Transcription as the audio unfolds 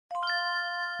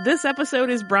This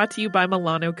episode is brought to you by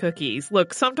Milano Cookies.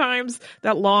 Look, sometimes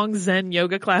that long Zen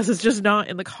yoga class is just not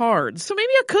in the cards, so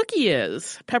maybe a cookie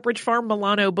is. Pepperidge Farm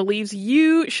Milano believes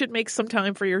you should make some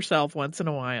time for yourself once in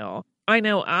a while. I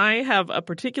know I have a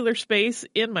particular space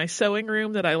in my sewing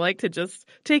room that I like to just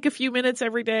take a few minutes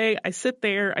every day. I sit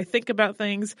there, I think about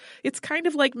things. It's kind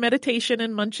of like meditation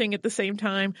and munching at the same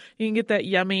time. You can get that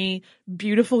yummy,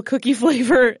 beautiful cookie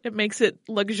flavor. It makes it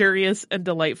luxurious and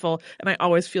delightful, and I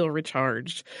always feel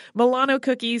recharged. Milano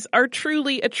cookies are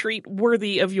truly a treat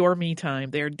worthy of your me time.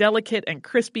 They're delicate and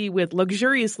crispy with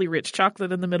luxuriously rich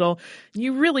chocolate in the middle.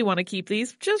 You really want to keep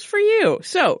these just for you.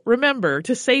 So remember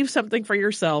to save something for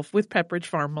yourself with Pepperidge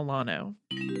Farm Milano.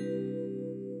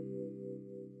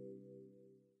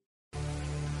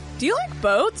 Do you like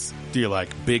boats? Do you like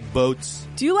big boats?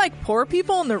 Do you like poor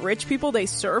people and the rich people they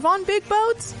serve on big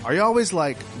boats? Are you always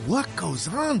like, what goes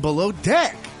on below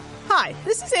deck? Hi,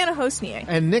 this is Anna Hosnier,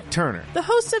 And Nick Turner. the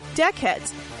hosts of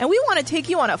Deckheads, and we want to take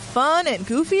you on a fun and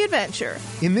goofy adventure.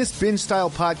 In this binge-style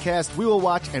podcast, we will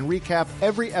watch and recap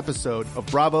every episode of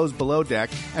Bravo's Below Deck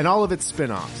and all of its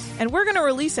spin-offs. And we're going to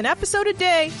release an episode a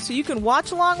day so you can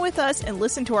watch along with us and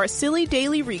listen to our silly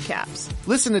daily recaps.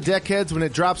 Listen to Deckheads when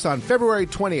it drops on February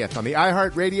 20th on the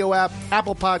iHeartRadio app,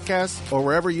 Apple Podcasts, or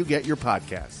wherever you get your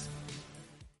podcasts.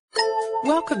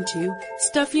 Welcome to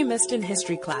Stuff You Missed in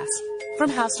History Class from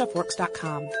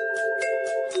HowStuffWorks.com.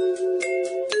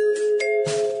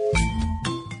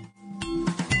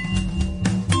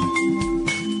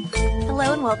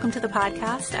 Hello and welcome to the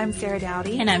podcast. I'm Sarah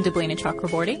Dowdy. And I'm Deblina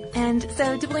Chakraborty. And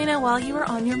so, Deblina, while you were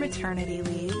on your maternity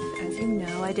leave, as you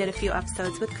know, I did a few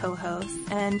episodes with co-hosts.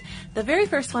 And the very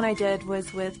first one I did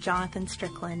was with Jonathan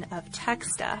Strickland of Tech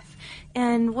Stuff.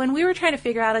 And when we were trying to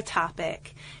figure out a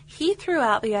topic, he threw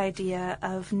out the idea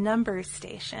of number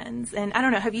stations. And I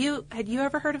don't know, had you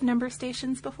ever heard of number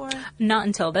stations before? Not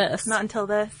until this. Not until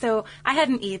this. So I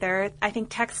hadn't either. I think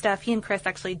Tech Stuff, he and Chris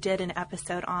actually did an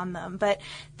episode on them. But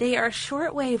they are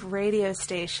shortwave radio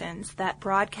stations that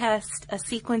broadcast a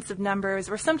sequence of numbers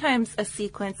or sometimes a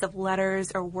sequence of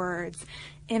letters or words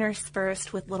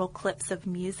interspersed with little clips of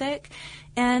music.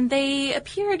 And they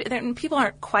appeared, and people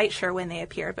aren't quite sure when they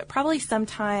appeared, but probably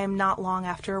sometime not long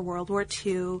after World War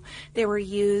II. They were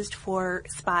used for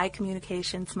spy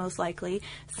communications, most likely.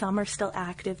 Some are still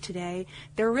active today.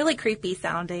 They're really creepy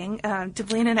sounding.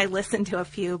 Deblina and I listened to a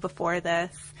few before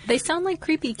this. They sound like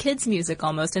creepy kids' music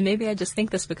almost, and maybe I just think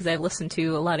this because I've listened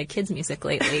to a lot of kids' music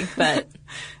lately, but...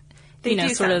 They do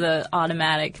sort of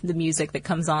sound- the music that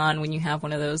comes on when you have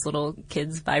one of those little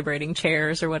kids vibrating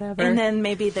chairs or whatever. And then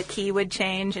maybe the key would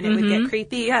change and it would get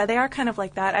creepy. Yeah, they are kind of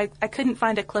like that. I couldn't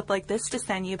find a clip like this to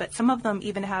send you, but some of them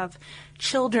even have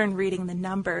children reading the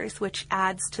numbers, which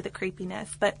adds to the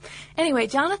creepiness. But anyway,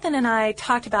 Jonathan and I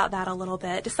talked about that a little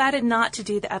bit, decided not to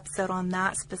do the episode on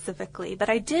that specifically, but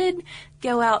I did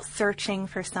go out searching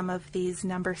for some of these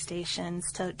number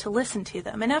stations to listen to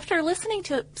them. And after listening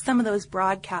to some of those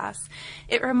broadcasts,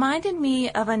 it reminded me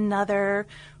of another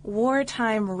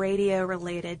wartime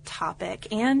radio-related topic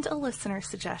and a listener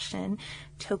suggestion,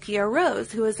 Tokyo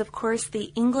Rose, who is, of course,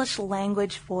 the English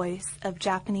language voice of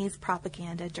Japanese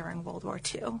propaganda during World War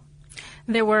II.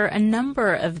 There were a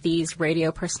number of these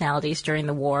radio personalities during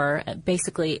the war,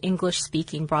 basically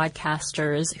English-speaking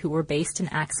broadcasters who were based in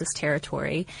Axis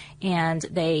territory, and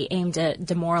they aimed at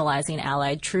demoralizing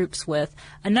Allied troops with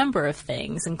a number of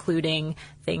things, including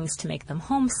things to make them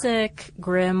homesick,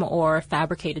 grim or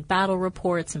fabricated battle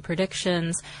reports and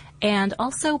predictions, and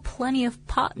also plenty of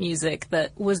pop music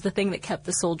that was the thing that kept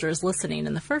the soldiers listening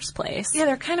in the first place. Yeah,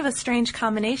 they're kind of a strange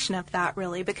combination of that,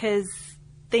 really, because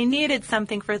they needed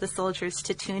something for the soldiers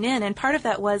to tune in, and part of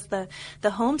that was the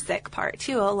homesick part,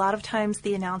 too. A lot of times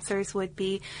the announcers would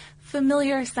be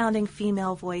familiar-sounding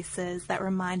female voices that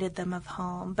reminded them of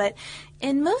home. But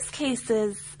in most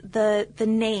cases, the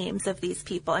names of these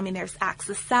people, I mean, there's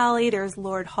Axis Sally, there's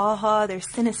Lord Haw Haw, there's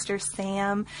Sinister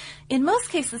Sam. In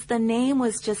most cases, the name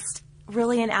was just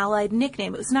really an Allied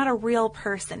nickname. It was not a real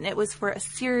person. It was for a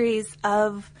series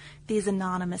of these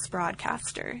anonymous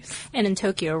broadcasters. And in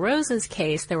Tokyo Rose's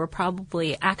case, there were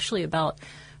probably actually about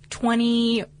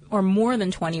 20 or more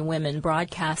than 20 women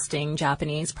broadcasting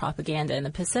Japanese propaganda in the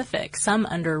Pacific, some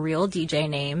under real DJ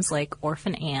names like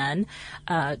Orphan Ann.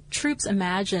 Troops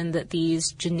imagined that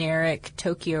these generic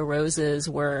Tokyo Roses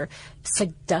were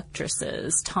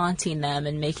seductresses, taunting them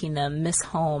and making them miss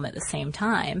home at the same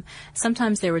time.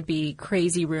 Sometimes there would be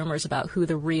crazy rumors about who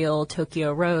the real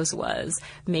Tokyo Rose was.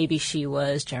 Maybe she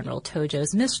was General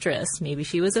Tojo's mistress. Maybe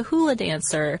she was a hula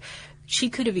dancer. she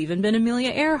could have even been Amelia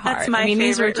Earhart. That's my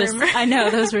these were favorite rumor. I know,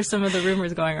 those were some of the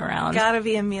rumors going around. Gotta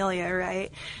be Amelia,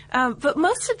 right? But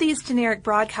most of these generic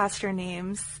broadcaster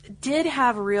names did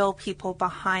have real people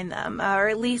behind them, or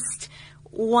at least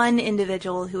one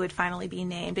individual who would finally be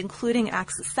named, including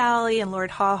Axis Sally and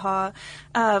Lord Haw-Haw.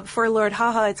 For Lord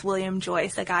Haw-Haw, it's William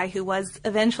Joyce, a guy who was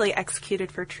eventually executed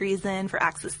for treason. For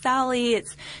Axis Sally,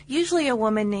 it's usually a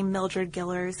woman named Mildred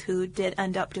Gillers who did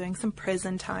end up doing some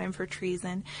prison time for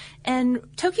treason. And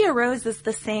Tokyo Rose is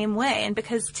the same way. And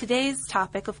because today's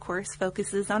topic, of course,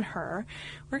 focuses on her,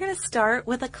 we're going to start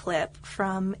with a clip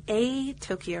from a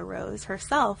Tokyo Rose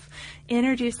herself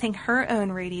introducing her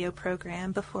own radio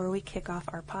program before we kick off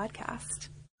our podcast.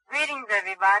 Greetings,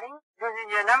 everybody. This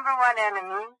is your number one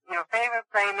enemy, your favorite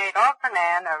playmate, Orphan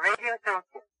Ann of Radio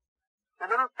Tokyo. The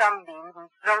little sunbeam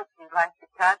whose throat you like to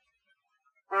cut.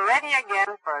 We're ready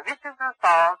again for a vicious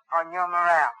assault on your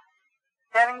morale.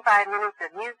 75 minutes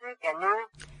of music and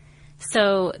news.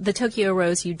 So the Tokyo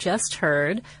Rose you just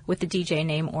heard with the DJ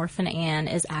name Orphan Ann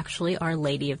is actually our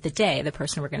lady of the day, the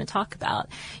person we're going to talk about.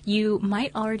 You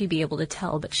might already be able to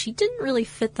tell, but she didn't really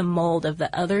fit the mold of the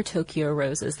other Tokyo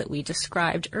Roses that we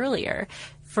described earlier.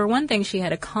 For one thing, she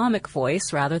had a comic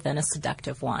voice rather than a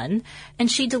seductive one, and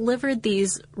she delivered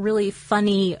these really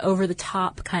funny,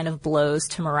 over-the-top kind of blows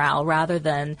to morale rather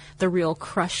than the real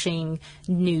crushing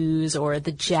news or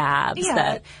the jabs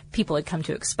that people had come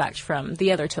to expect from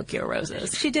the other Tokyo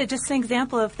Roses. She did. Just an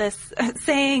example of this,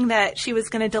 saying that she was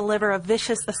going to deliver a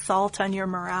vicious assault on your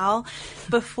morale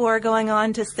before going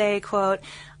on to say, quote,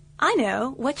 I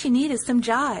know, what you need is some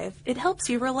jive. It helps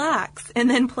you relax. And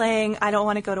then playing I Don't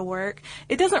Want to Go to Work.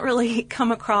 It doesn't really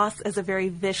come across as a very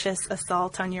vicious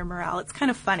assault on your morale. It's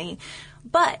kind of funny.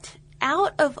 But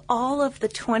out of all of the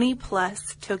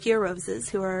 20-plus Tokyo Roses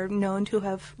who are known to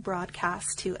have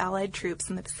broadcast to Allied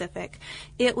troops in the Pacific,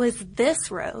 it was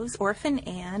this Rose, Orphan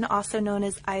Ann, also known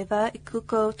as Aiva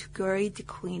Ikuko Tuguri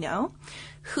Dequino,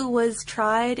 who was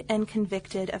tried and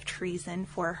convicted of treason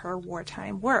for her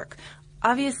wartime work.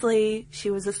 Obviously,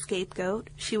 she was a scapegoat.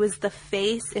 She was the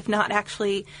face, if not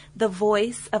actually the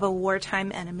voice, of a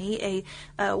wartime enemy,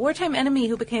 a wartime enemy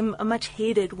who became a much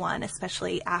hated one,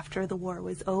 especially after the war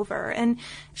was over. And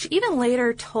she even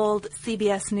later told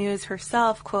CBS News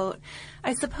herself, quote,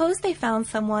 I suppose they found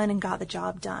someone and got the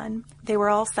job done. They were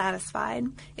all satisfied.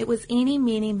 It was eeny,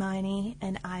 meeny, miny,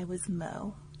 and I was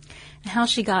Mo. How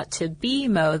she got to be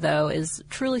Mo, though, is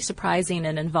truly surprising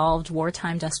and involved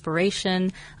wartime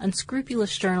desperation,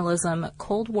 unscrupulous journalism,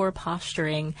 Cold War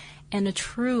posturing, and a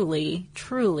truly,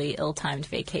 truly ill-timed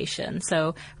vacation.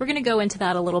 So we're going to go into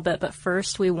that a little bit, but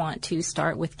first we want to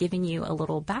start with giving you a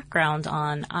little background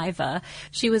on Aiva.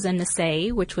 She was in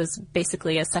Nisei, which was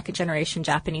basically a second-generation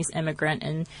Japanese immigrant,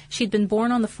 and she'd been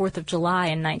born on the 4th of July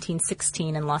in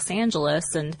 1916 in Los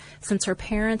Angeles, and since her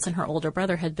parents and her older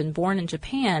brother had been born in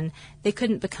Japan, they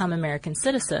couldn't become American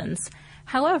citizens.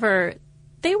 However,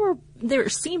 there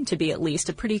seemed to be at least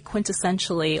a pretty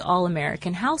quintessentially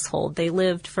all-American household. They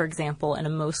lived, for example, in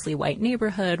a mostly white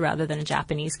neighborhood rather than a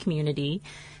Japanese community.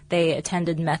 They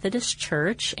attended Methodist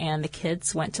church, and the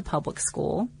kids went to public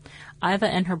school. Aiva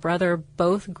and her brother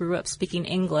both grew up speaking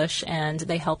English, and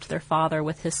they helped their father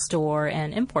with his store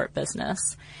and import business.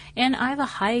 And Aiva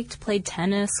hiked, played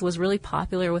tennis, was really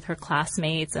popular with her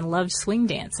classmates, and loved swing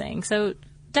dancing. So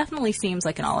definitely seems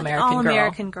like an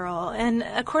all-American girl. And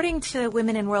according to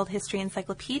Women in World History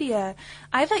Encyclopedia,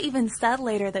 Aiva even said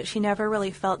later that she never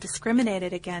really felt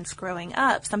discriminated against growing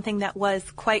up, something that was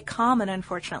quite common,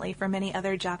 unfortunately, for many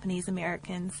other Japanese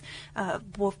Americans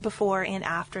both before and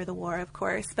after the war, of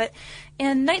course. But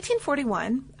in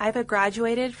 1941, Aiva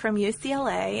graduated from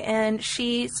UCLA, and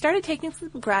she started taking some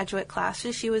graduate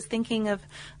classes. She was thinking of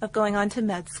going on to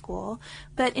med school.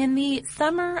 But in the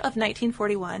summer of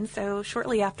 1941, so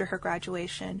shortly after her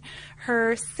graduation,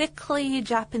 her sickly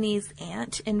Japanese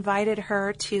aunt invited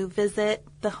her to visit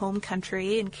the home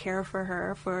country and care for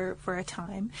her for a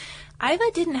time.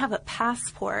 Aiva didn't have a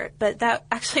passport, but that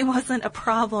actually wasn't a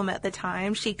problem at the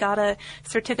time. She got a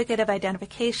certificate of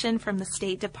identification from the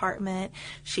State Department.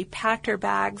 She packed her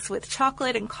bags with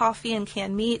chocolate and coffee and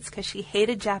canned meats because she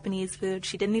hated Japanese food.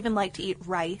 She didn't even like to eat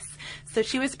rice. So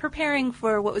she was preparing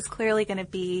for what was clearly going to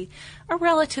be a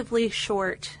relatively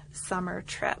short summer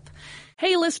trip.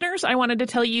 Hey, listeners, I wanted to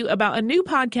tell you about a new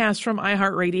podcast from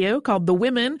iHeartRadio called The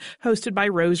Women, hosted by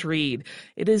Rose Reed.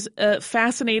 It is a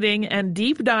fascinating and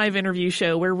deep dive interview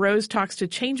show where Rose talks to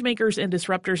changemakers and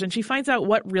disruptors, and she finds out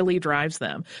what really drives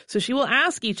them. So she will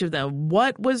ask each of them,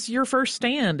 what was your first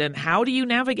stand, and how do you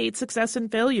navigate success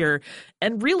and failure?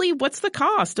 And really, what's the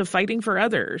cost of fighting for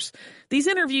others? These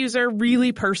interviews are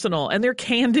really personal, and they're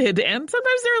candid, and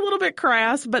sometimes they're a little bit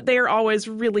crass, but they are always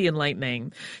really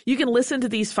enlightening. You can listen to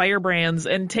these firebrands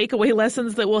and take away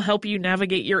lessons that will help you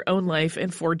navigate your own life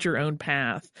and forge your own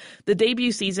path. The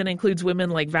debut season includes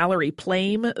women like Valerie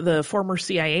Plame, the former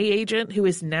CIA agent who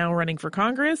is now running for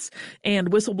Congress,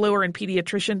 and whistleblower and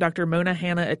pediatrician Dr. Mona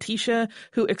Hanna-Attisha,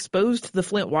 who exposed the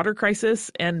Flint water crisis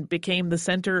and became the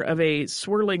center of a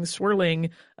swirling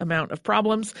amount of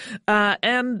problems,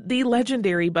 and the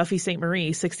legendary Buffy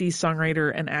Sainte-Marie, 60s songwriter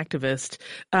and activist.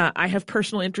 I have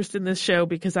personal interest in this show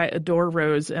because I adore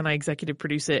Rose and I executive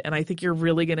produce it, and I think you're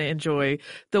really going to enjoy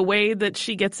the way that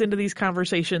she gets into these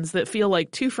conversations that feel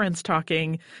like two friends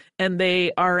talking, and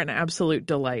they are an absolute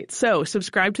delight. So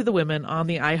subscribe to The Women on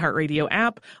the iHeartRadio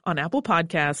app, on Apple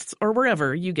Podcasts, or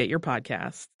wherever you get your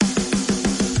podcasts.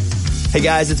 Hey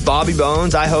guys, it's Bobby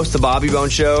Bones. I host the Bobby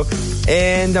Bones Show,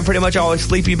 and I'm pretty much always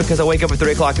sleepy because I wake up at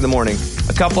 3 o'clock in the morning.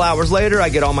 A couple hours later, I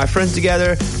get all my friends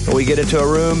together, and we get into a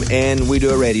room, and we do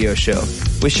a radio show.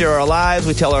 We share our lives,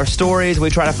 we tell our stories, we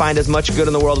try to find as much good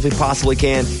in the world as we possibly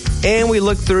can, and we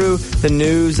look through the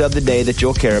news of the day that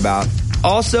you'll care about.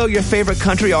 Also, your favorite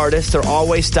country artists are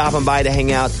always stopping by to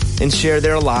hang out and share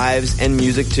their lives and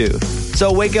music too.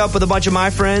 So wake up with a bunch of my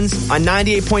friends on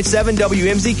 98.7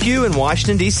 WMZQ in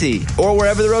Washington, D.C., or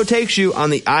wherever the road takes you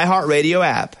on the iHeartRadio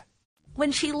app.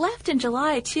 When she left in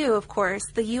July, too, of course,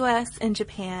 the U.S. and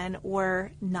Japan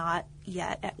were not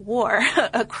yet at war,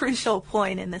 a crucial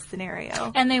point in this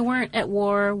scenario. And they weren't at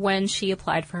war when she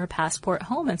applied for her passport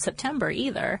home in September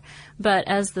either. But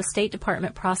as the State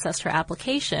Department processed her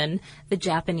application, the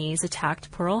Japanese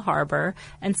attacked Pearl Harbor,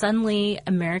 and suddenly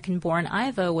American-born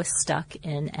Iva was stuck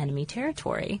in enemy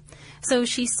territory. So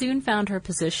she soon found her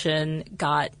position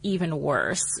got even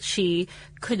worse. She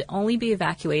could only be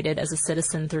evacuated as a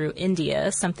citizen through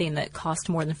India, something that cost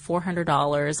more than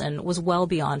 $400 and was well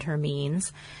beyond her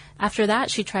means. After that,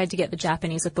 she tried to get the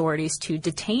Japanese authorities to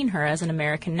detain her as an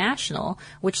American national,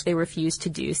 which they refused to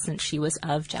do since she was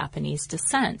of Japanese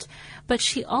descent. But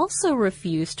she also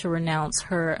refused to renounce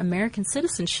her American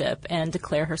citizenship and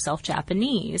declare herself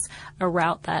Japanese, a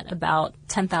route that about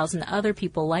 10,000 other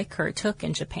people like her took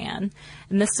in Japan.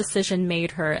 And this decision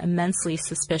made her immensely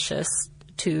suspicious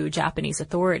to Japanese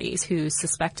authorities, who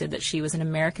suspected that she was an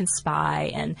American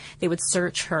spy, and they would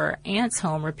search her aunt's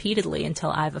home repeatedly until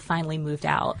Iva finally moved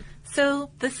out. So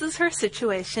this is her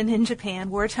situation in Japan,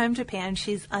 wartime Japan.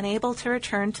 She's unable to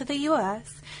return to the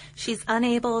U.S. She's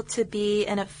unable to be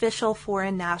an official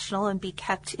foreign national and be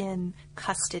kept in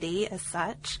custody as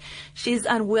such. She's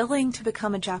unwilling to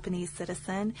become a Japanese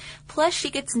citizen. Plus,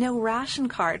 she gets no ration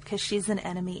card because she's an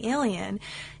enemy alien.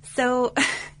 So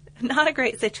not a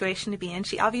great situation to be in.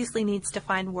 She obviously needs to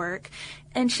find work,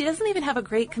 and she doesn't even have a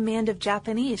great command of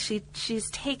Japanese. She's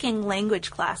taking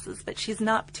language classes, but she's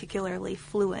not particularly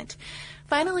fluent.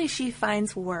 Finally, she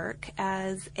finds work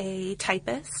as a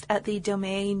typist at the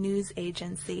Domei News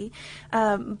Agency,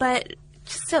 but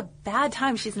just a bad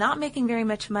time. She's not making very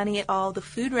much money at all. The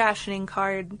food rationing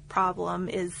card problem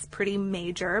is pretty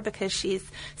major because she's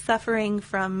suffering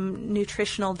from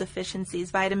nutritional deficiencies,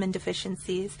 vitamin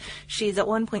deficiencies. She's at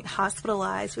one point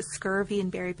hospitalized with scurvy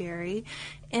and beriberi.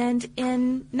 And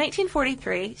in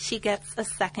 1943, she gets a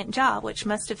second job, which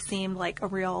must have seemed like a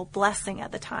real blessing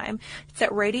at the time. It's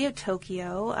at Radio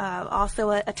Tokyo, also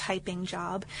a typing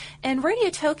job. And Radio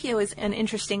Tokyo is an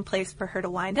interesting place for her to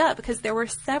wind up because there were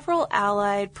several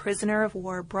Allied prisoner of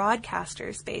war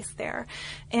broadcasters based there.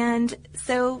 And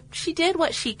so she did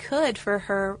what she could for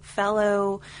her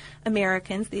fellow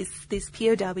Americans, these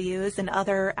POWs and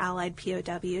other Allied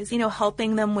POWs,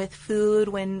 helping them with food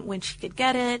when she could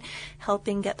get it,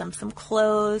 helping get them some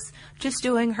clothes, just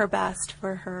doing her best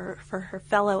for her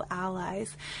fellow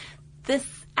allies. This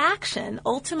action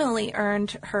ultimately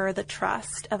earned her the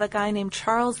trust of a guy named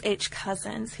Charles H.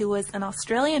 Cousins, who was an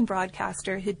Australian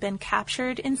broadcaster who'd been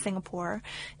captured in Singapore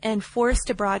and forced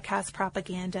to broadcast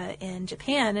propaganda in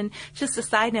Japan. And just a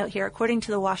side note here, according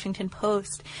to the Washington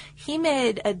Post, he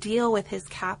made a deal with his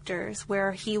captors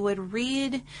where he would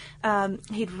read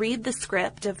the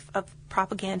script of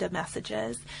propaganda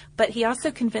messages, but he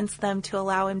also convinced them to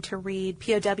allow him to read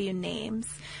POW names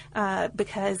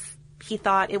because he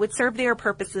thought it would serve their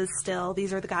purposes still.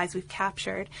 These are the guys we've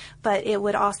captured, but it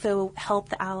would also help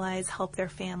the Allies, help their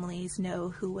families know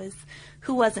who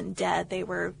wasn't dead. They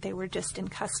were just in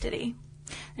custody.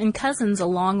 And Couzens,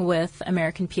 along with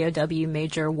American POW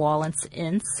Major Wallace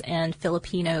Ince and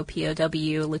Filipino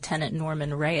POW Lieutenant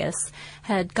Norman Reyes,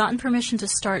 had gotten permission to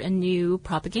start a new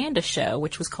propaganda show,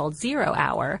 which was called Zero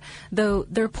Hour, though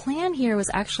their plan here was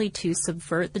actually to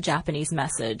subvert the Japanese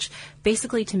message,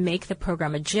 basically to make the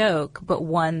program a joke, but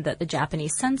one that the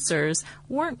Japanese censors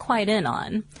weren't quite in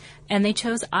on. And they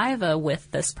chose Iva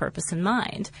with this purpose in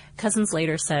mind. Couzens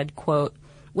later said, quote,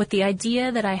 "With the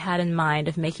idea that I had in mind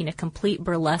of making a complete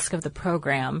burlesque of the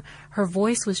program, her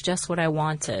voice was just what I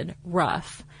wanted,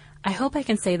 rough. I hope I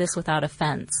can say this without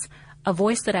offense. A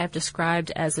voice that I've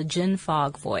described as a gin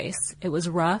fog voice. It was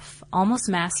rough, almost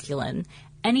masculine,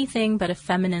 anything but a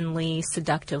femininely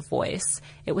seductive voice.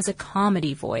 It was a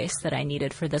comedy voice that I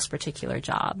needed for this particular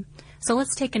job." So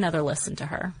let's take another listen to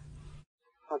her.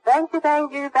 Well, thank you,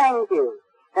 thank you, thank you.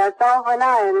 That's all for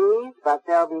now, enemies, but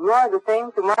there'll be more of the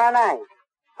same tomorrow night.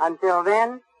 Until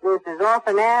then, this is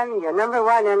Orphan Ann, your number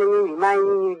one enemy,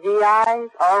 reminding you GIs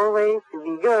always to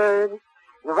be good.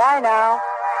 Goodbye now.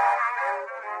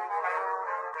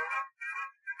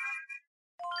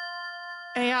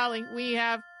 Hey, Holly, we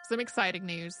have some exciting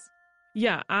news.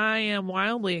 Yeah, I am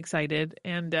wildly excited,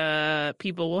 and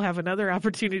people will have another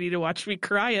opportunity to watch me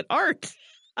cry at art.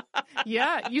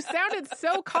 Yeah, you sounded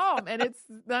so calm, and it's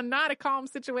not a calm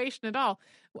situation at all.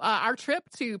 Our trip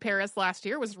to Paris last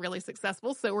year was really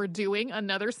successful, so we're doing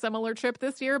another similar trip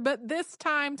this year, but this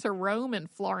time to Rome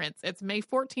and Florence. It's May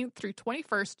 14th through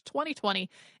 21st, 2020,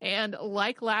 and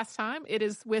like last time, it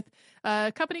is with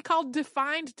a company called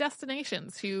Defined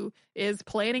Destinations, who is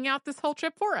planning out this whole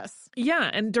trip for us. Yeah,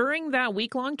 and during that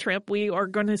week-long trip, we are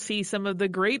going to see some of the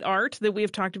great art that we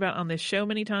have talked about on this show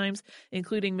many times,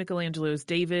 including Michelangelo's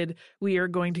David. We are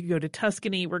going to go to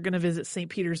Tuscany. We're going to visit St.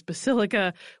 Peter's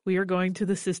Basilica. We are going to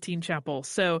the Sistine Chapel.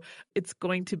 So it's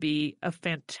going to be a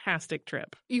fantastic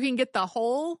trip. You can get the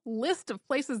whole list of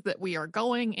places that we are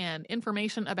going and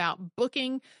information about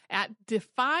booking at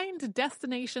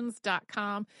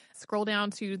defineddestinations.com. Scroll down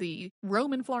to the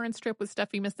Rome and Florence trip with Stuff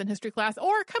You Missed in History Class,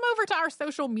 or come over to our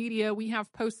social media. We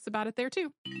have posts about it there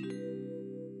too.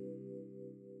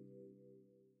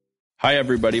 Hi,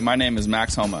 everybody. My name is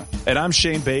Max Homa. And I'm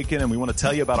Shane Bacon, and we want to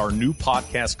tell you about our new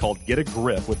podcast called Get a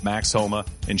Grip with Max Homa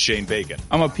and Shane Bacon.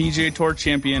 I'm a PGA Tour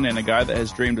champion and a guy that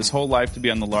has dreamed his whole life to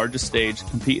be on the largest stage,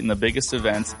 compete in the biggest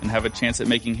events, and have a chance at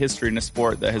making history in a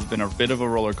sport that has been a bit of a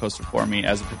roller coaster for me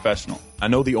as a professional. I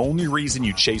know the only reason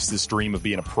you chase this dream of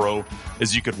being a pro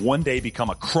is you could one day become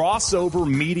a crossover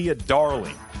media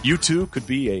darling. You too could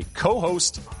be a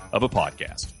co-host of a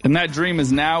podcast. And that dream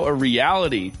is now a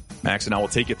reality. Max and I will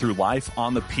take you through life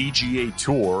on the PGA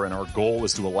Tour, and our goal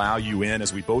is to allow you in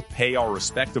as we both pay our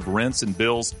respective rents and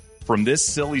bills from this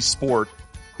silly sport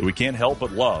that we can't help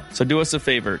but love. So do us a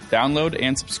favor, download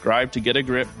and subscribe to Get a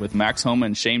Grip with Max Homa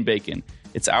and Shane Bacon.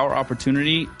 It's our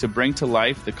opportunity to bring to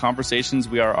life the conversations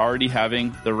we are already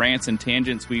having, the rants and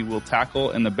tangents we will tackle,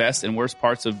 and the best and worst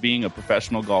parts of being a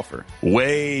professional golfer.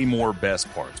 Way more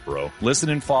best parts, bro. Listen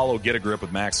and follow Get a Grip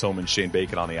with Max Homa and Shane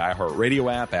Bacon on the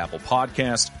iHeartRadio app, Apple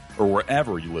Podcast, or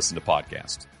wherever you listen to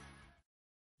podcasts.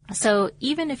 So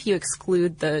even if you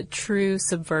exclude the true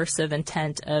subversive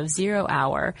intent of Zero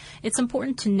Hour, it's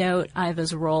important to note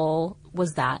Iva's role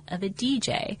was that of a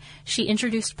DJ. She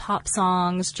introduced pop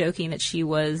songs, joking that she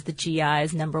was the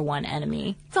GI's number one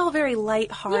enemy. It's all very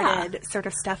lighthearted sort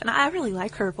of stuff, and I really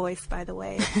like her voice, by the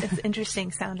way. It's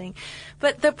interesting sounding.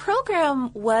 But the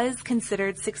program was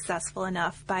considered successful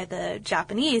enough by the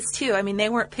Japanese, too. I mean, they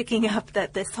weren't picking up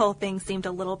that this whole thing seemed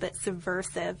a little bit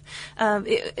subversive.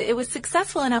 It was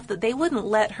successful enough that they wouldn't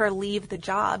let her leave the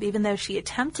job, even though she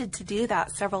attempted to do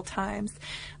that several times.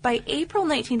 By April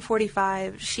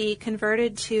 1945, she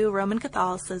converted to Roman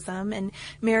Catholicism and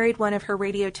married one of her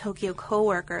Radio Tokyo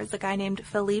co-workers, a guy named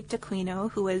Felipe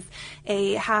d'Aquino, who was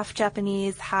a half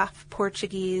Japanese, half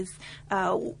Portuguese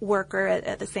worker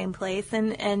at the same place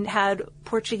and had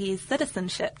Portuguese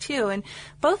citizenship, too. And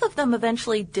both of them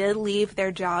eventually did leave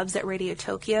their jobs at Radio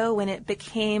Tokyo when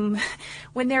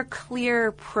their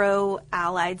clear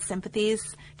pro-Allied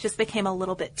sympathies just became a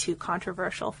little bit too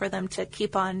controversial for them to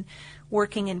keep on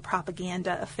working in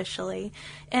propaganda officially.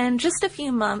 And just a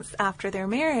few months after their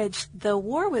marriage, the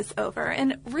war was over.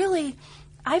 And really,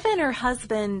 Iva and her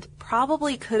husband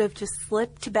probably could have just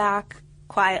slipped back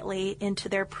quietly into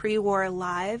their pre-war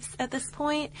lives at this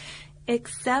point,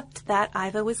 except that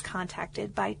Iva was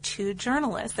contacted by two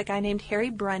journalists, a guy named Harry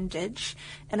Brundage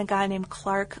and a guy named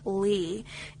Clark Lee.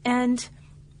 And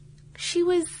she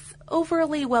was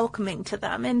overly welcoming to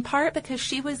them, in part because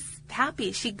she was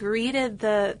happy. She greeted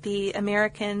the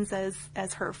Americans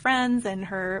as her friends and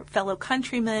her fellow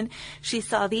countrymen. She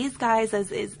saw these guys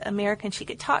as Americans she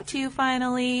could talk to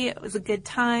finally. It was a good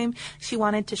time. She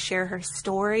wanted to share her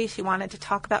story. She wanted to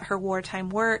talk about her wartime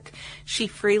work. She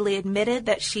freely admitted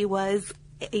that she was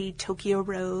a Tokyo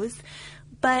Rose.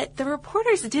 But the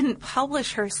reporters didn't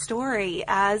publish her story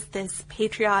as this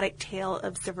patriotic tale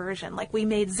of subversion. Like, we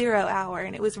made 0 Hour,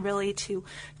 and it was really to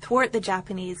thwart the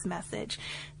Japanese message.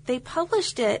 They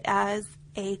published it as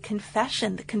a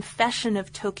confession, the confession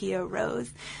of Tokyo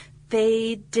Rose.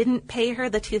 They didn't pay her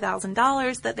the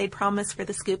 $2,000 that they'd promised for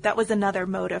the scoop. That was another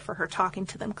motive for her talking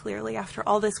to them, clearly, after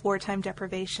all this wartime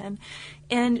deprivation.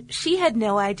 And she had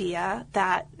no idea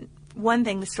that, one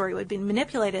thing, the story would be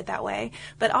manipulated that way,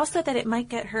 but also that it might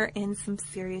get her in some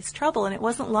serious trouble. And it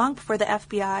wasn't long before the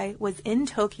FBI was in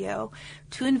Tokyo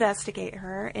to investigate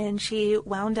her, and she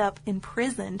wound up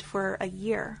imprisoned for a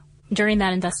year. During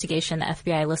that investigation, the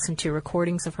FBI listened to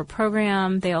recordings of her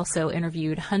program. They also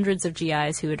interviewed hundreds of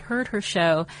GIs who had heard her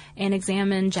show and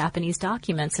examined Japanese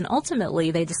documents. And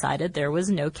ultimately, they decided there was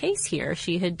no case here.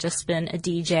 She had just been a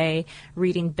DJ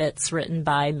reading bits written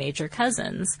by Major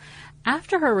Cousins.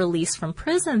 After her release from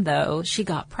prison, though, she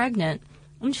got pregnant,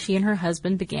 and she and her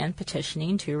husband began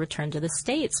petitioning to return to the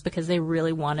States because they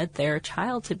really wanted their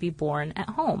child to be born at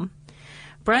home.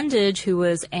 Brundage, who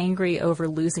was angry over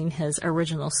losing his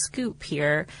original scoop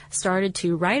here, started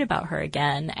to write about her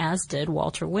again, as did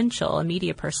Walter Winchell, a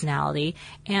media personality,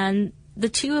 and the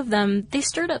two of them, they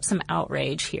stirred up some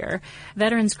outrage here.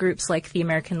 Veterans groups like the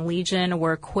American Legion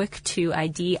were quick to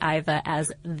ID Iva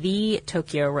as the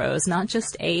Tokyo Rose, not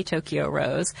just a Tokyo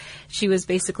Rose. She was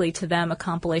basically to them a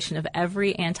compilation of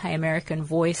every anti-American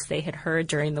voice they had heard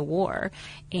during the war,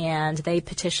 and they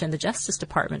petitioned the Justice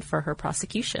Department for her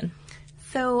prosecution.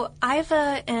 So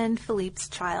Iva and Philippe's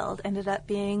child ended up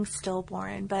being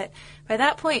stillborn, but by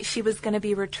that point she was going to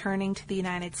be returning to the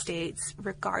United States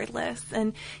regardless.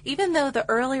 And even though the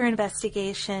earlier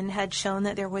investigation had shown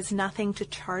that there was nothing to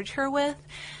charge her with,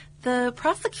 the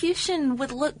prosecution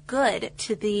would look good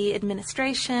to the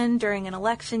administration during an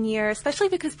election year, especially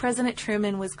because President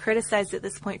Truman was criticized at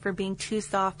this point for being too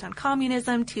soft on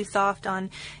communism, too soft on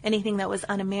anything that was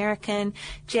un-American.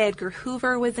 J. Edgar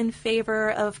Hoover was in favor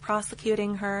of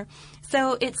prosecuting her.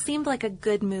 So it seemed like a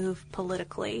good move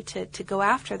politically to go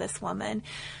after this woman.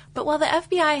 But while the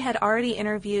FBI had already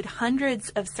interviewed hundreds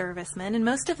of servicemen, and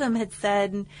most of them had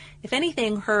said, if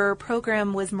anything, her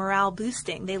program was morale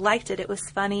boosting. They liked it. It was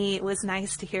funny. It was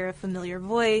nice to hear a familiar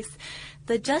voice.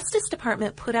 The Justice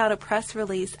Department put out a press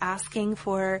release asking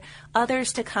for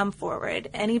others to come forward,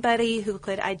 anybody who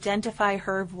could identify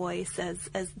her voice as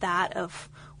that of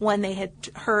one they had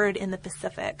heard in the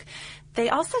Pacific. They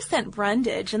also sent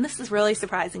Brundage, and this is really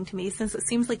surprising to me since it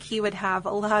seems like he would have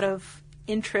a lot of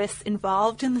interests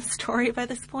involved in the story by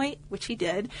this point, which he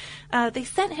did. They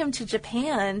sent him to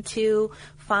Japan to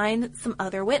find some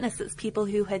other witnesses, people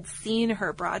who had seen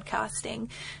her broadcasting.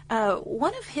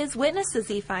 One of his witnesses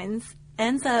he finds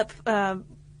ends up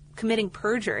committing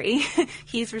perjury.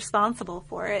 He's responsible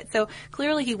for it. So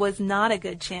clearly he was not a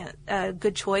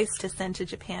good choice to send to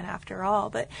Japan after all.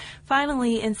 But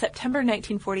finally, in September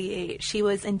 1948, she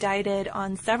was indicted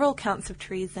on several counts of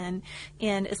treason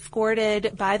and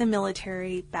escorted by the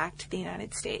military back to the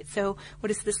United States. So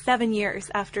what is this, 7 years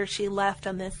after she left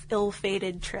on this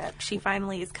ill-fated trip, she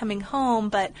finally is coming home,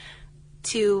 but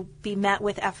to be met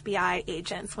with FBI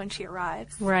agents when she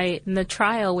arrives. Right. And the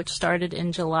trial, which started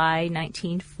in July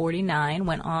 1949,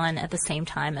 went on at the same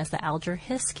time as the Alger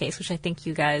Hiss case, which I think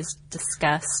you guys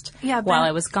discussed while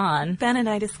I was gone. Ben and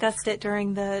I discussed it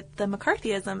during the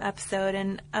McCarthyism episode,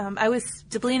 and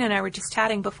Deblina and I were just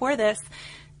chatting before this.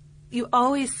 You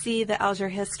always see the Alger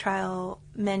Hiss trial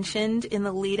mentioned in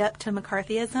the lead up to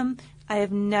McCarthyism. I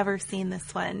have never seen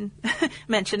this one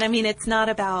mentioned. I mean, it's not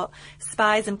about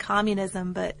spies and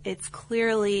communism, but it's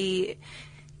clearly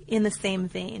in the same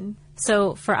vein.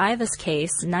 So for Iva's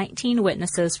case, 19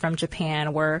 witnesses from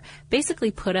Japan were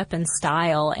basically put up in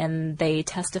style, and they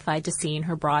testified to seeing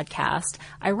her broadcast.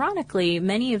 Ironically,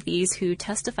 many of these who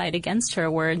testified against her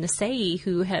were Nisei,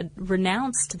 who had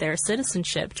renounced their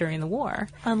citizenship during the war.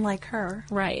 Unlike her.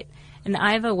 Right. And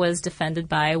Iva was defended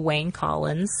by Wayne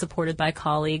Collins, supported by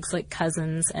colleagues like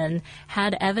Cousins, and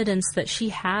had evidence that she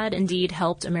had indeed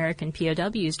helped American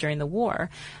POWs during the war.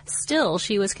 Still,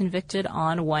 she was convicted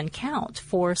on one count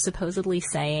for supposedly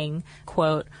saying,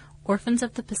 quote, "Orphans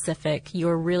of the Pacific, you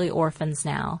are really orphans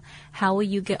now. How will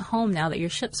you get home now that your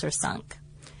ships are sunk?"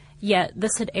 Yet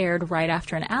this had aired right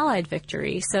after an Allied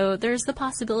victory, so there's the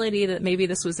possibility that maybe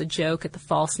this was a joke at the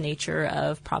false nature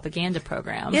of propaganda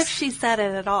programs. If she said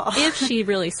it at all. If she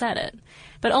really said it.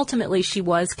 But ultimately, she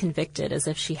was convicted as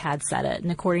if she had said it,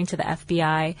 and according to the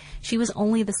FBI, she was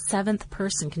only the 7th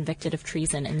person convicted of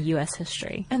treason in U.S.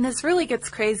 history. And this really gets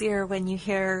crazier when you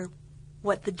hear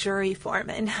what the jury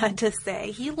foreman had to say.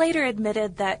 He later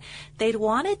admitted that they'd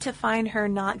wanted to find her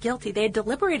not guilty. They had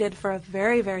deliberated for a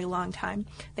very, very long time.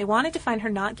 They wanted to find her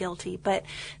not guilty, but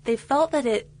they felt that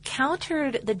it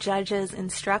countered the judge's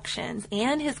instructions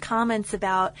and his comments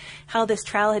about how this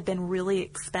trial had been really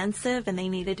expensive and they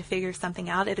needed to figure something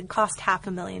out. It had cost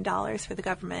 $500,000 for the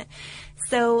government.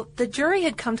 So the jury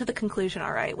had come to the conclusion,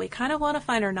 all right, we kind of want to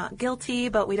find her not guilty,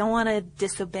 but we don't want to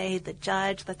disobey the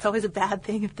judge. That's always a bad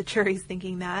thing if the jury's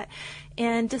thinking that.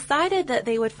 And decided that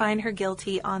they would find her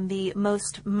guilty on the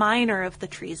most minor of the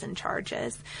treason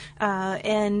charges,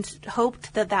 and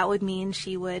hoped that that would mean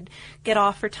she would get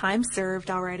off for time served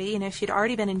already. You know, she'd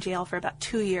already been in jail for about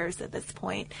 2 years at this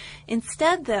point.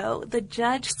 Instead, though, the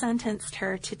judge sentenced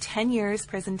her to 10 years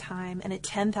prison time and a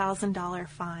 $10,000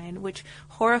 fine, which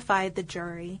horrified the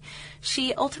jury.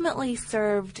 She ultimately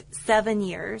served 7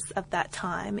 years of that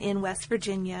time in West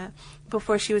Virginia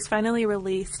before she was finally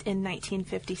released in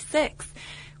 1956.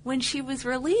 When she was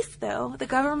released, though, the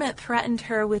government threatened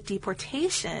her with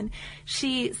deportation.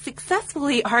 She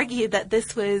successfully argued that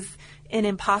this was an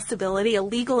impossibility, a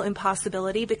legal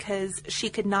impossibility, because she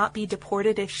could not be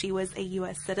deported if she was a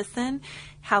U.S. citizen.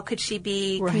 How could she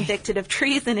be convicted of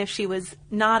treason if she was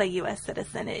not a U.S.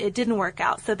 citizen? It didn't work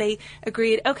out. So they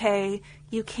agreed, okay,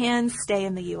 you can stay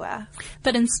in the U.S.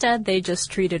 But instead, they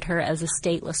just treated her as a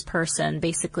stateless person,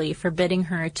 basically forbidding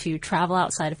her to travel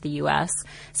outside of the U.S.,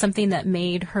 something that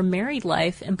made her married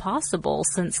life impossible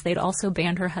since they'd also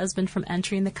banned her husband from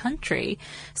entering the country.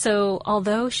 So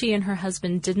although she and her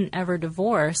husband didn't ever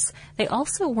divorce, they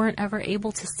also weren't ever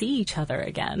able to see each other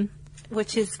again.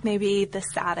 Which is maybe the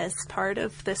saddest part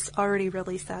of this already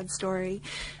really sad story.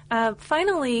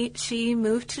 Finally, she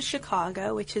moved to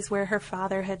Chicago, which is where her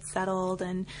father had settled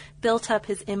and built up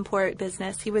his import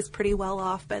business. He was pretty well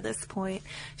off by this point.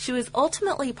 She was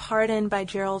ultimately pardoned by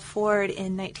Gerald Ford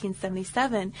in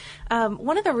 1977.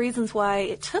 One of the reasons why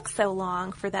it took so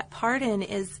long for that pardon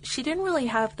is she didn't really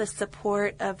have the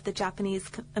support of the Japanese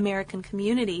American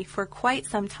community for quite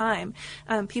some time.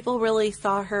 People really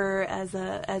saw her as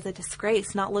a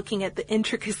disgrace, not looking at the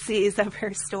intricacies of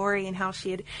her story and how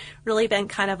she had really been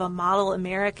kind of a model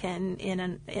American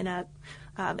in a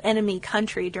enemy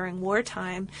country during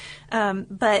wartime.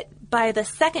 But by the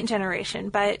second generation,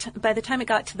 by the time it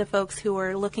got to the folks who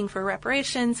were looking for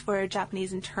reparations for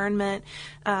Japanese internment,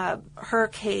 her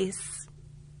case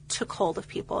took hold of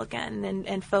people again,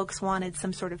 and folks wanted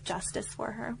some sort of justice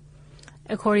for her.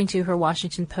 According to her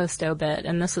Washington Post obit,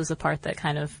 and this was the part that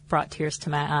kind of brought tears to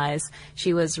my eyes,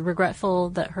 she was regretful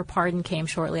that her pardon came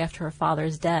shortly after her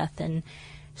father's death, and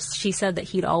she said that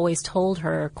he'd always told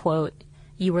her, quote,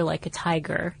 "You were like a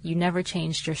tiger. You never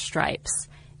changed your stripes.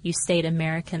 You stayed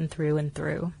American through and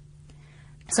through."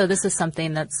 So this is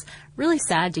something that's really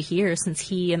sad to hear, since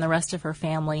he and the rest of her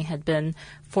family had been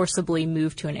forcibly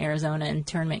moved to an Arizona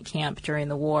internment camp during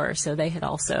the war, so they had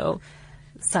also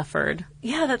suffered.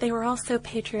 Yeah, that they were all so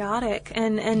patriotic.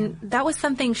 And that was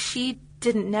something she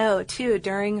didn't know, too,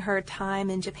 during her time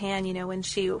in Japan, you know, when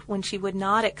she would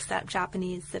not accept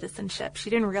Japanese citizenship. She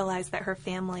didn't realize that her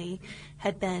family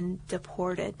had been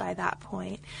deported by that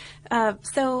point.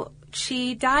 So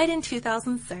she died in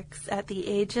 2006 at the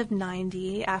age of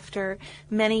 90 after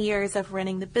many years of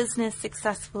running the business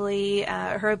successfully.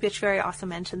 Her obituary also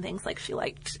mentioned things like she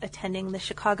liked attending the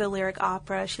Chicago Lyric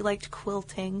Opera. She liked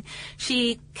quilting.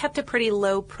 She kept a pretty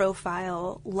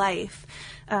low-profile life,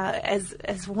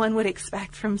 as one would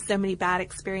expect from so many bad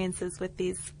experiences with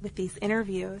these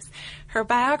interviews. Her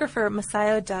biographer,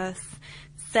 Masayo Das,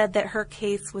 said that her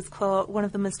case was, quote, one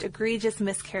of the most egregious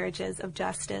miscarriages of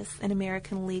justice in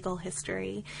American legal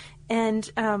history.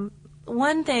 And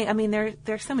one thing, I mean,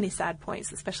 there's so many sad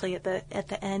points, especially at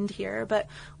the end here, but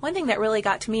one thing that really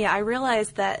got to me, I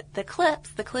realized that the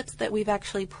clips that we've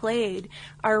actually played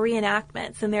are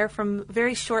reenactments, and they're from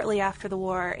very shortly after the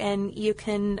war, and you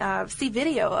can see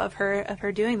video of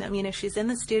her doing them. You know, she's in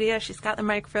the studio, she's got the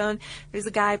microphone, there's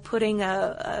a guy putting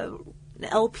an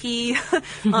LP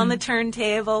on the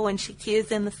turntable when she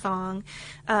cues in the song,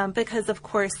 because of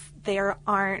course there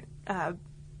aren't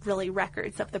really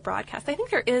records of the broadcast. I think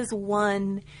there is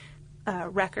one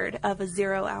record of a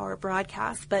 0-hour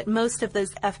broadcast, but most of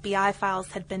those FBI files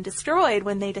had been destroyed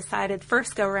when they decided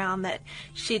first go around that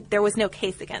there was no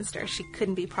case against her. She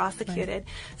couldn't be prosecuted.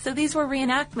 Right. So these were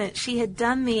reenactments. She had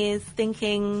done these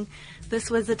thinking this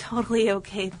was a totally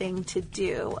okay thing to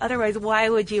do. Otherwise, why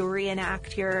would you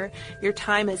reenact your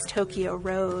time as Tokyo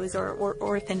Rose or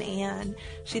Orphan Anne?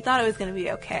 She thought it was going to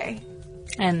be okay.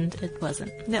 And it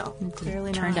wasn't. No,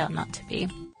 clearly not. Turned out not to be.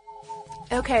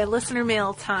 Okay, listener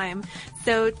mail time.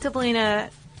 So, Tablina,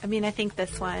 I think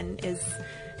this one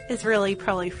is really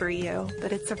probably for you,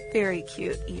 but it's a very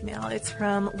cute email. It's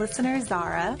from listener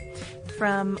Zara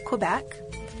from Quebec.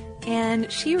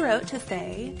 And she wrote to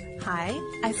say, "Hi,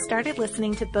 I started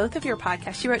listening to both of your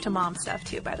podcasts." She wrote to Mom Stuff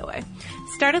too, by the way.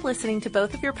 "Started listening to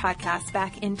both of your podcasts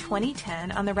back in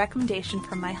 2010 on the recommendation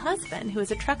from my husband, who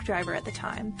was a truck driver at the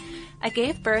time. I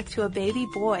gave birth to a baby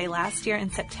boy last year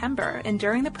in September, and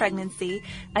during the pregnancy,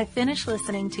 I finished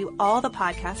listening to all the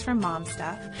podcasts from Mom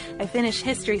Stuff. I finished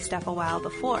History Stuff a while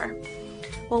before.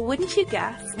 Well, wouldn't you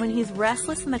guess, when he's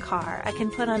restless in the car, I can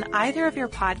put on either of your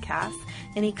podcasts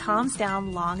and he calms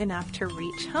down long enough to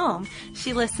reach home."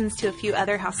 She listens to a few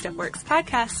other How Stuff Works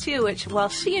podcasts too, which while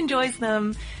she enjoys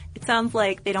them, it sounds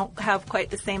like they don't have quite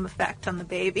the same effect on the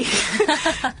baby.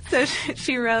 So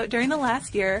she wrote, "During the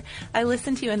last year, I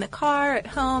listened to you in the car, at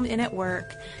home, and at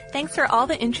work. Thanks for all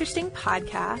the interesting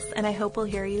podcasts, and I hope we'll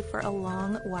hear you for a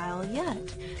long while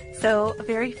yet." So a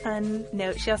very fun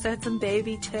note. She also had some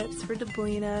baby tips for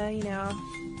Deblina,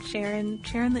 sharing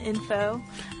the info.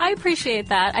 I appreciate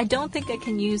that. I don't think I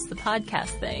can use the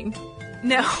podcast thing.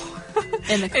 No.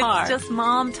 In the car. It's just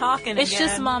mom talking It's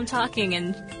just mom talking,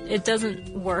 and it doesn't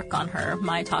work on her.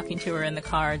 My talking to her in the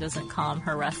car doesn't calm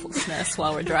her restlessness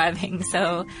while we're driving.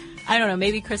 So, I don't know,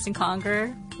 maybe Kristen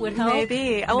Conger would help.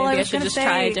 Maybe. Well, maybe I should just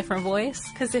try a different voice.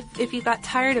 Because if you got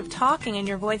tired of talking and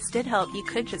your voice did help, you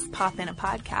could just pop in a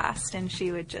podcast and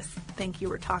she would just think you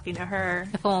were talking to her.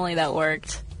 If only that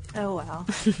worked. Oh, well.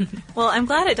 Well, I'm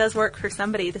glad it does work for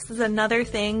somebody. This is another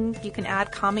thing. You can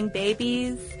add calming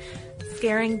babies,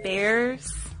 scaring bears,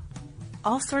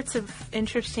 all sorts of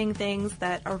interesting things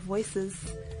that our voices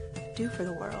do for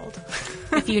the world.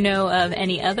 If you know of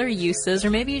any other uses, or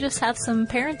maybe you just have some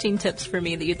parenting tips for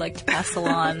me that you'd like to pass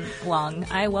along,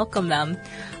 I welcome them.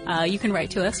 You can write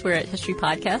to us. We're at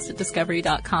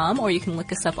historypodcast@discovery.com, or you can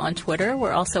look us up on Twitter.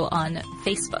 We're also on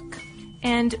Facebook.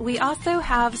 And we also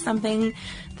have something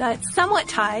that's somewhat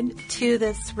tied to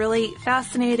this really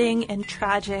fascinating and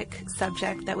tragic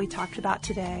subject that we talked about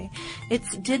today.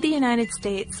 It's, did the United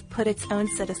States put its own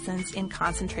citizens in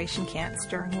concentration camps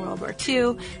during World War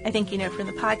II? I think you know from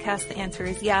the podcast the answer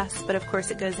is yes, but of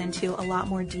course it goes into a lot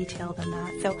more detail than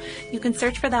that. So you can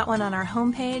search for that one on our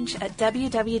homepage at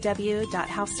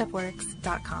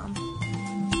www.howstuffworks.com.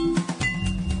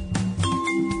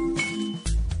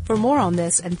 For more on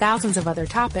this and thousands of other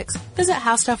topics, visit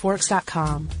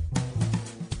howstuffworks.com.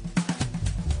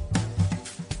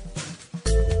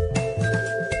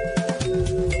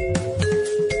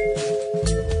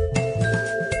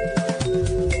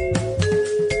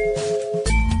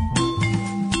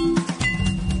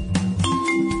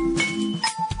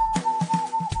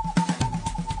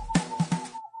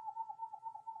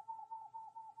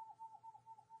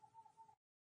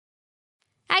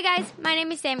 Hi guys, my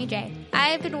name is Sammy J. I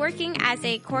have been working as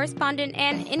a correspondent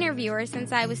and interviewer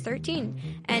since I was 13.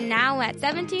 And now at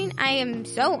 17, I am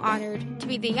so honored to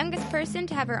be the youngest person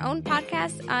to have her own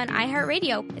podcast on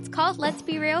iHeartRadio. It's called Let's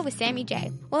Be Real with Sammy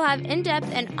J. We'll have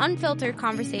in-depth and unfiltered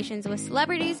conversations with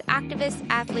celebrities, activists,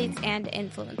 athletes, and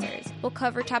influencers. We'll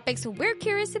cover topics we're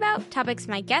curious about, topics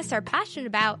my guests are passionate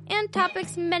about, and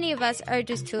topics many of us are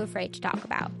just too afraid to talk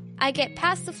about. I get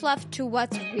past the fluff to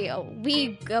what's real.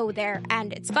 We go there,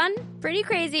 and it's fun, pretty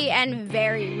crazy, and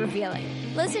very revealing.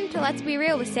 Listen to Let's Be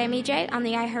Real with Sammy J on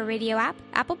the iHeartRadio app,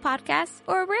 Apple Podcasts,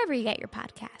 or wherever you get your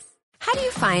podcasts. How do you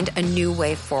find a new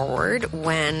way forward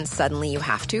when suddenly you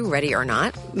have to, ready or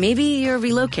not? Maybe you're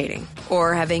relocating,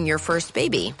 or having your first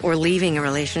baby, or leaving a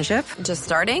relationship, just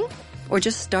starting, or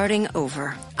just starting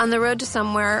over. On the road to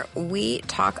somewhere, we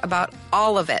talk about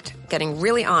all of it, getting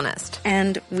really honest.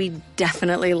 And we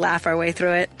definitely laugh our way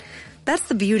through it. That's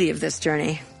the beauty of this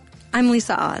journey. I'm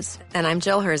Lisa Oz. And I'm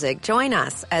Jill Herzig. Join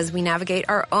us as we navigate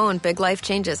our own big life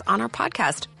changes on our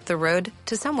podcast, The Road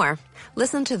to Somewhere.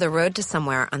 Listen to The Road to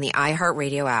Somewhere on the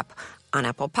iHeartRadio app, on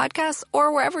Apple Podcasts,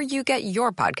 or wherever you get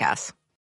your podcasts.